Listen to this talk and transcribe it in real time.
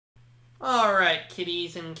Alright,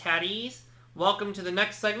 kitties and catties. Welcome to the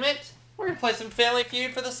next segment. We're going to play some Family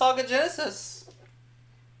Feud for the Sega Genesis.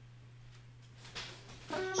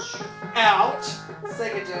 Ouch!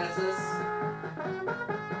 Sega Genesis.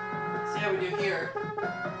 See how we do here.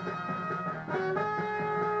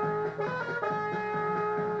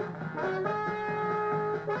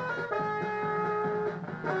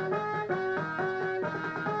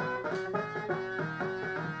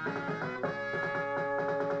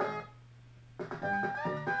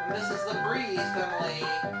 And this is the Breeze family.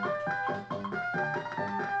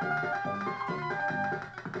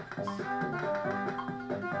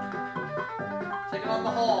 Taking on the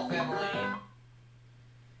Hall family.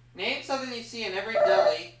 Name something you see in every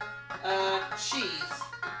deli. Cheese.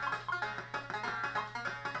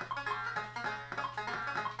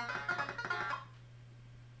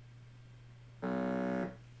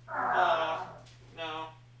 No.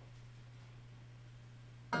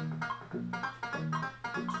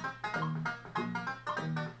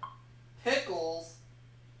 Pickles.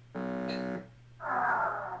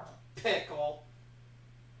 Pickle.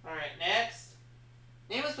 Alright, next.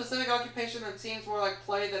 Name a specific occupation that seems more like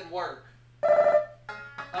play than work.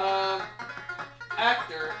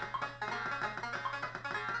 Actor.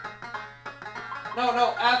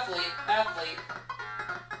 No, athlete. Athlete.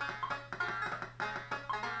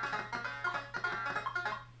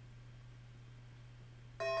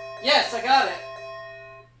 Yes, I got it.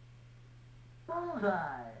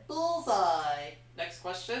 Bullseye. Bullseye. Next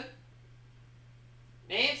question.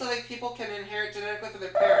 Name something people can inherit genetically from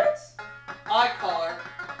their parents. Eye color.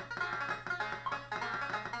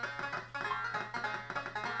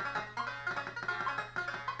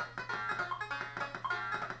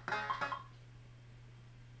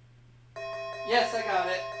 Yes, I got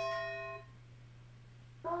it.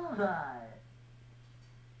 Bullseye.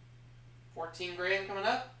 14 grand coming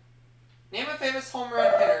up. Name a famous home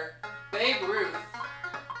run hitter. Babe Ruth.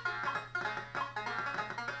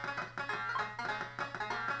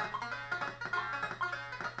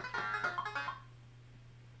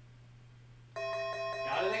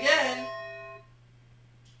 Got it again.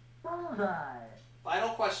 Bullseye.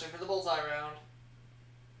 Final question for the bullseye round.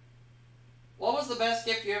 What was the best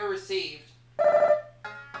gift you ever received?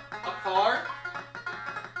 A car?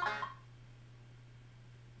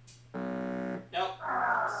 Nope.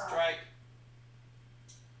 Strike.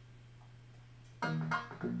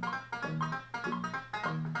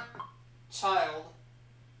 Child.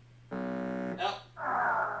 Nope.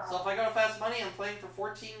 So if I go to fast money, I'm playing for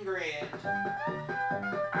 14 grand.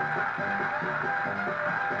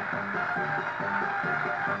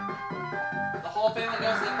 The whole family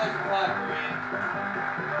goes, they play for 5 grand.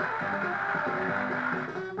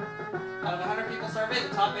 Out of 100 people surveyed,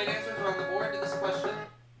 the top 8 answers are on the board to this question.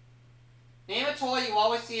 Name a toy you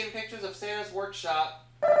always see in pictures of Santa's workshop.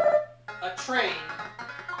 A train.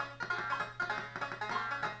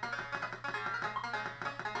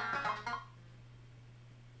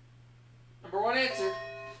 Number 1 answer.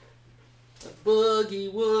 A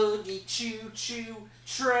boogie woogie choo choo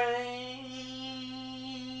train.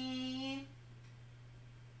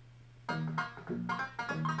 A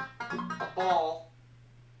ball.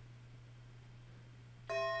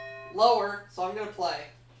 Lower, so I'm gonna play.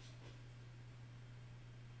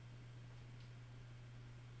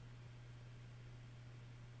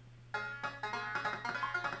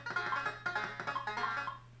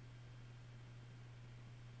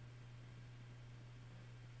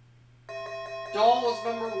 Doll was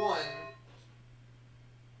number 1.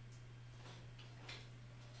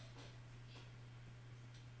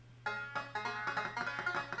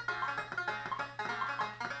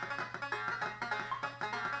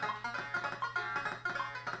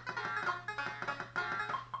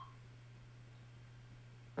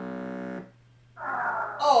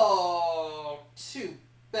 Oh, too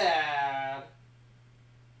bad.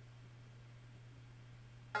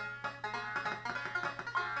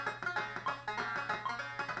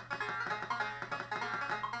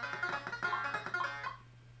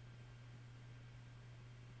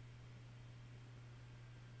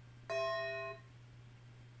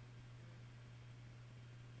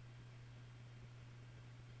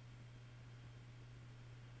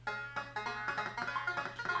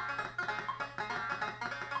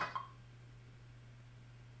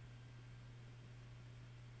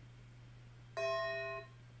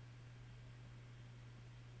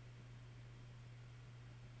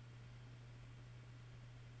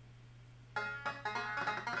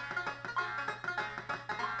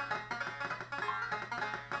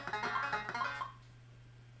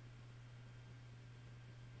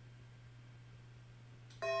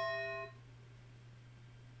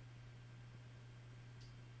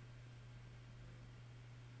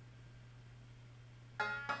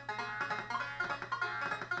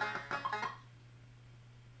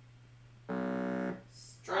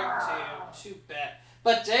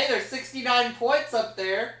 But Jay, there's 69 points up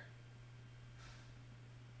there.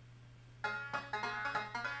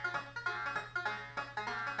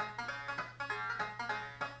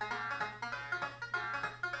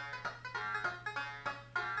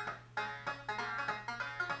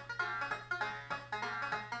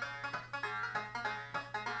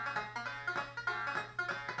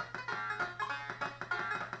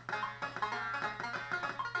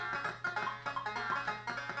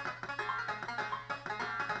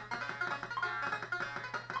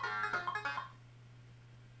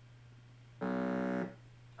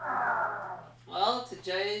 Well, to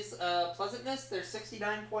Jay's pleasantness, there's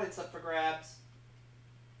 69 points up for grabs.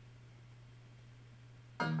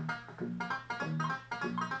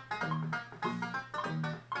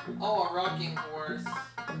 Oh, a rocking horse.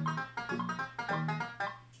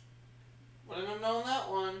 Wouldn't have known that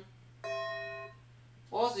one.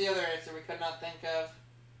 What was the other answer we could not think of?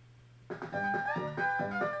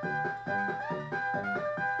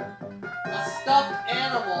 A stuffed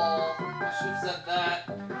animal. I should have said that.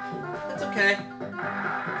 That's okay.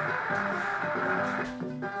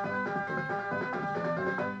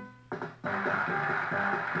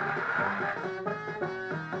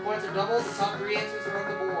 Points are doubled. The top 3 answers are on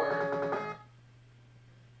the board.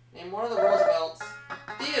 Name one of the Roosevelts.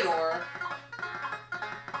 Theodore.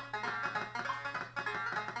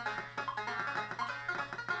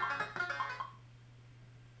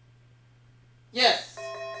 Yes.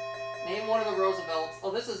 Name one of the Roosevelts.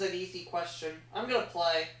 Oh, this is an easy question. I'm gonna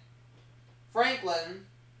play Franklin.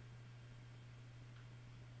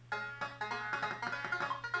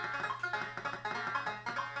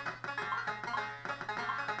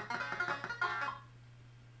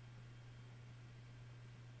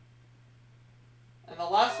 And the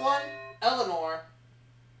last one, Eleanor.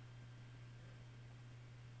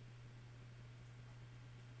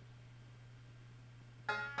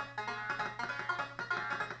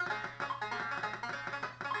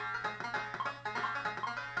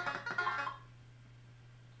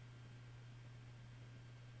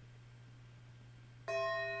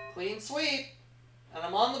 Clean sweep. And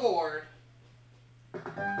I'm on the board.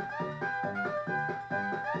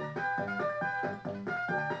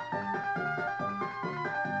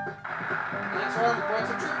 Next round, the points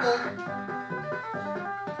are tripled.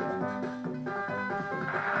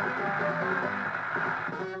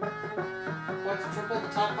 Points are tripled. The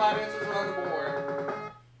top 5 answers are on the board.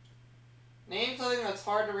 Name something that's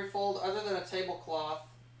hard to refold other than a tablecloth.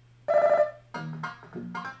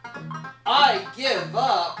 I give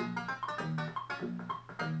up.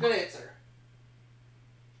 Good answer.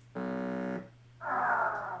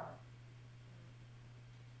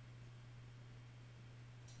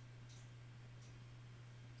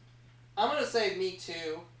 I'm gonna say me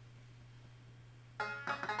too.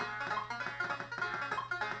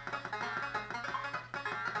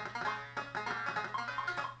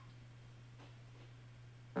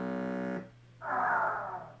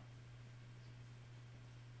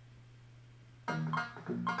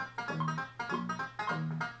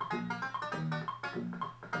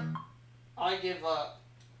 I give up.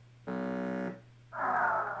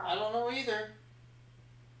 I don't know either.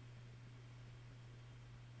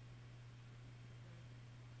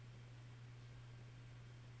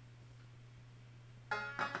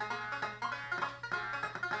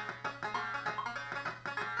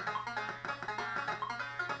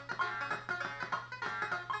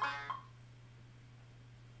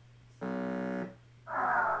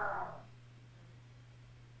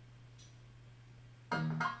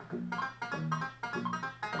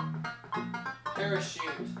 Parachute.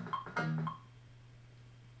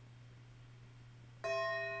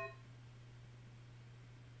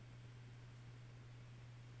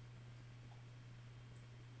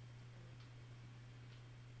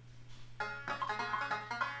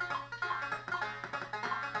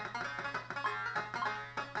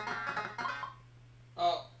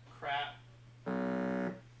 Oh, crap.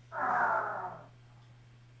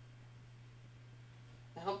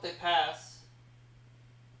 I hope they pass.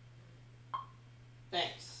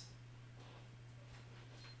 Thanks.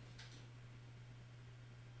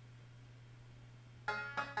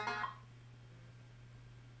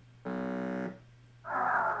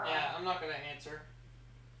 Yeah, I'm not gonna answer.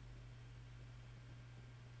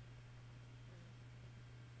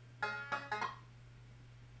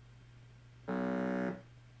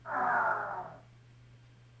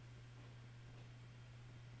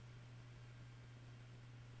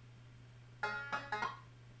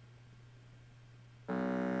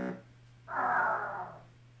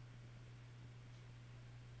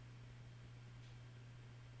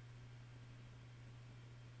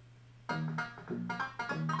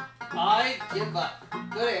 I give up.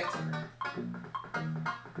 Good answer.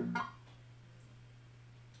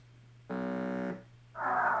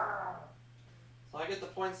 So I get the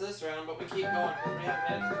points this round, but we keep going because we haven't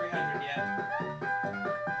made it to 300 yet.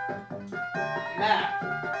 Map,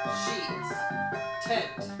 sheets,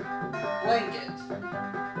 tent, blanket.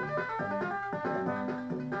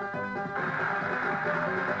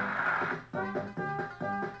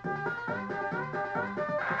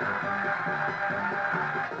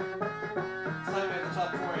 So we have the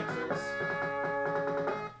top 4 answers.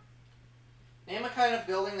 Name a kind of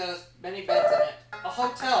building that has many beds in it. A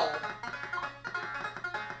hotel.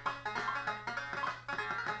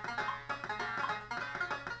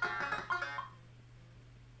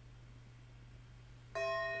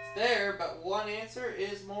 There, but one answer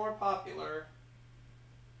is more popular.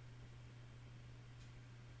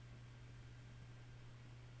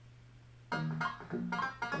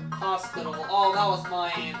 Hospital. Oh, that was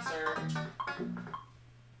my answer.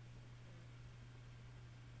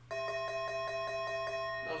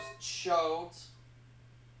 Those chodes.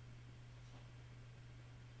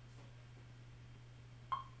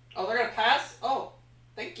 Oh, they're gonna pass? Oh,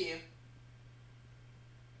 thank you.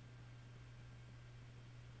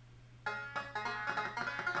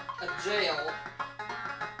 A jail.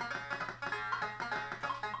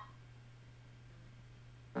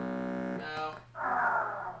 No.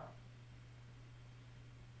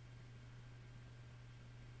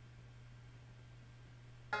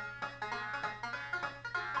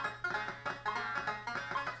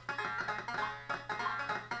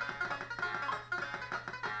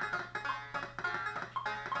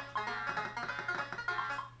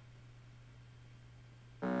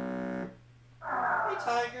 Hey,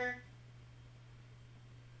 Tiger.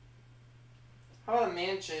 How about a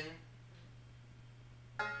mansion?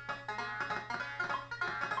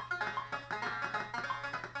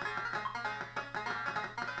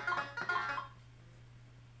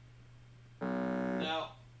 No.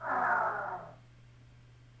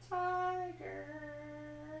 Tiger.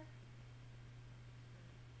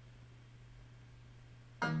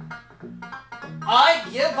 I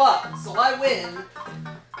give up, so I win.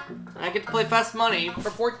 I get to play Fast Money for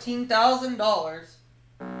 $14,000.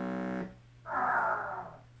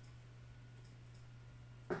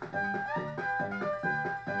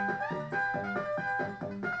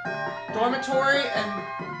 Dormitory and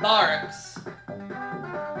barracks. So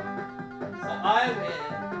I win.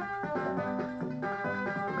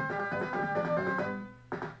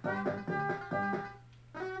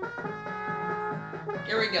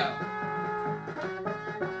 Here we go.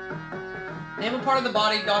 Name a part of the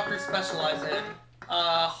body doctors specialize in.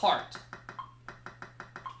 Heart.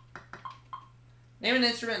 Name an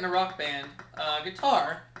instrument in a rock band.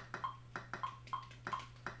 Guitar.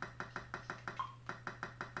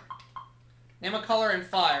 Name a color in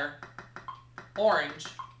fire. Orange.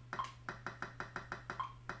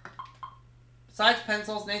 Besides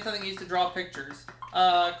pencils, name something used to draw pictures.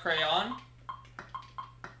 Crayon.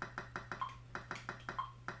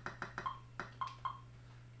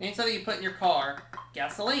 Name something you put in your car.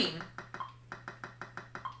 Gasoline.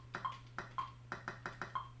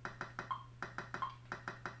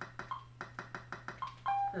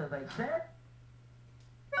 Survey set.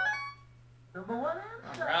 Number 1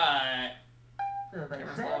 answer. Alright. Survey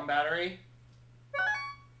Camera's set. low on battery.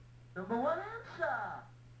 Number 1 answer.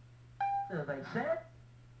 Survey set.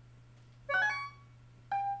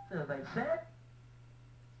 Survey set.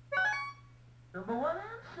 Number 1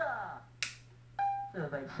 answer.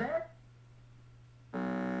 Survey set.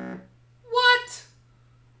 What?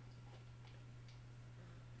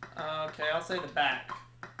 Okay, I'll say the back.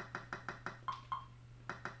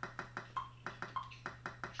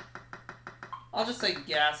 I'll just say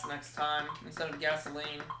gas next time instead of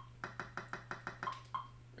gasoline.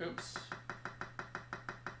 Oops.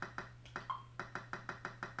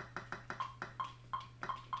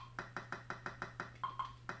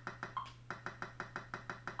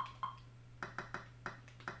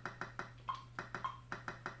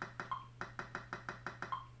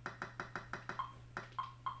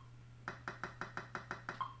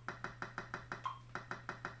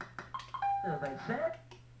 Survey set.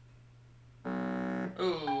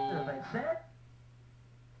 Ooh. Survey set.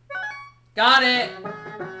 Got it!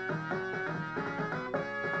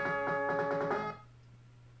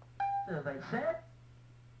 Survey set.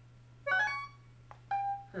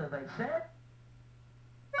 Survey set.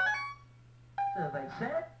 Survey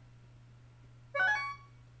set.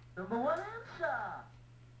 Number 1 answer.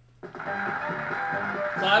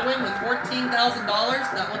 So I win with $14,000.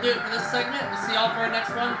 That will do it for this segment. We'll see y'all for our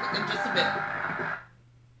next one in just a bit.